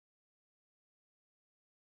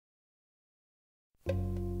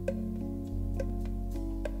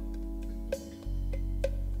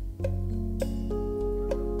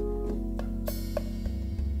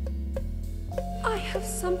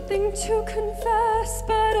something to confess,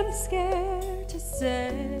 but I'm scared to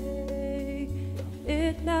say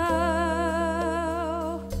it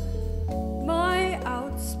now. My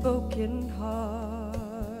outspoken heart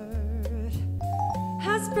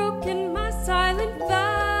has broken my silent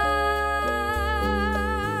vow.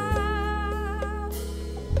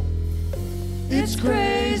 It's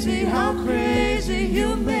crazy how crazy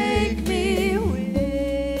you make me with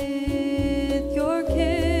your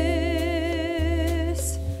kiss.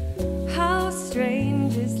 How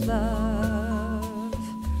strange is love.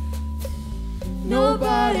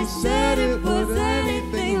 Nobody said it was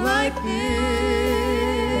anything like this.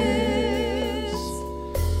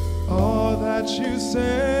 All that you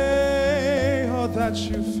say, all that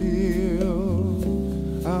you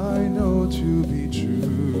feel, I know to be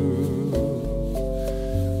true.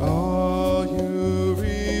 All you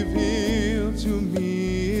reveal to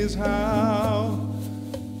me is how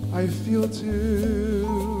I feel too.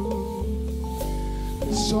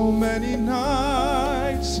 So many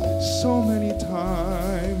nights, so many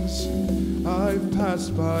times I've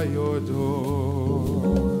passed by your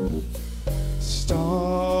door,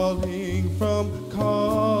 stalling from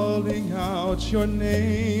calling out your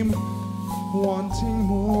name, wanting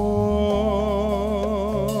more.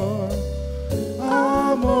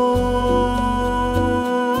 Amor,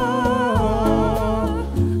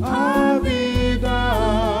 a vida,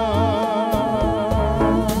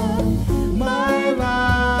 my love,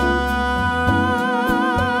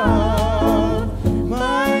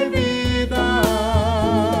 my vida.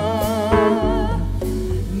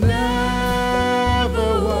 Never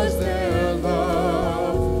was there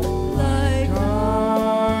love like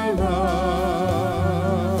our love.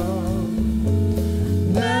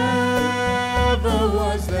 Never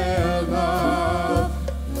was there love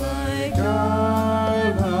like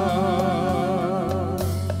our love.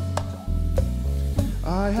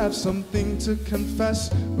 I have something to confess,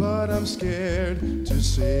 but I'm scared to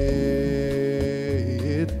say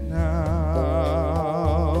it now.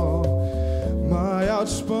 My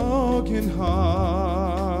outspoken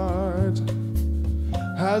heart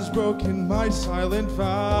has broken my silent vow.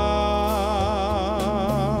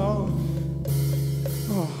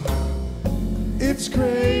 Oh. It's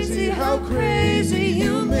crazy how crazy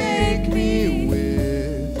you make me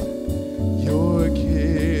with your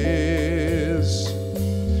kiss.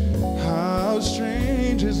 How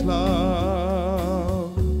strange is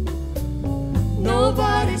love.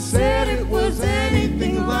 Nobody said it was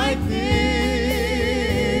anything like this.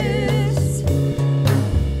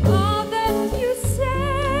 All that you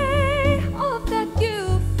say, all that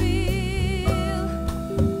you feel,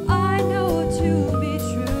 I know to be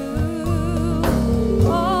true.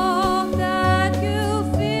 All that you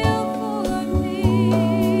feel for me,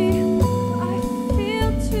 I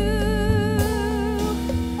feel too.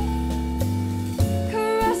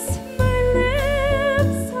 Caress my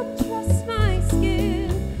lips, undress my skin,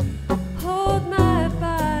 hold my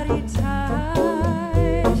body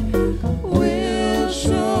tight. We'll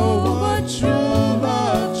show what true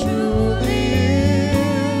love truly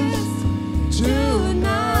is tonight.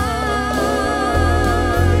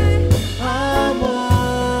 Amor,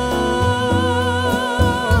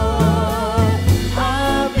 a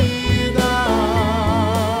vida,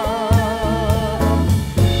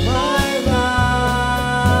 my love,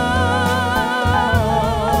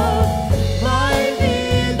 my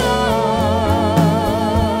vida.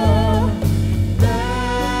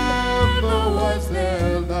 Never was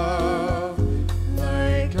there love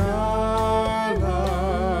like our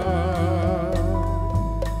love.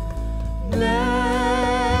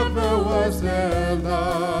 Never was there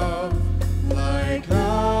love like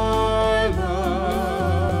our love.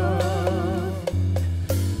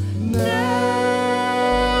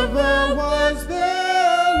 Never was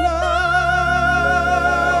there love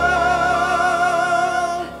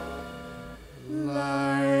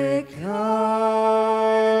like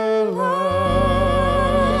our love.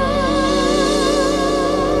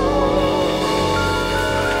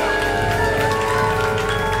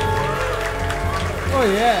 Oh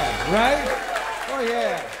yeah, right? Oh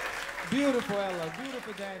yeah. Beautiful, Ella.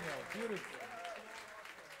 Beautiful, Daniel. Beautiful.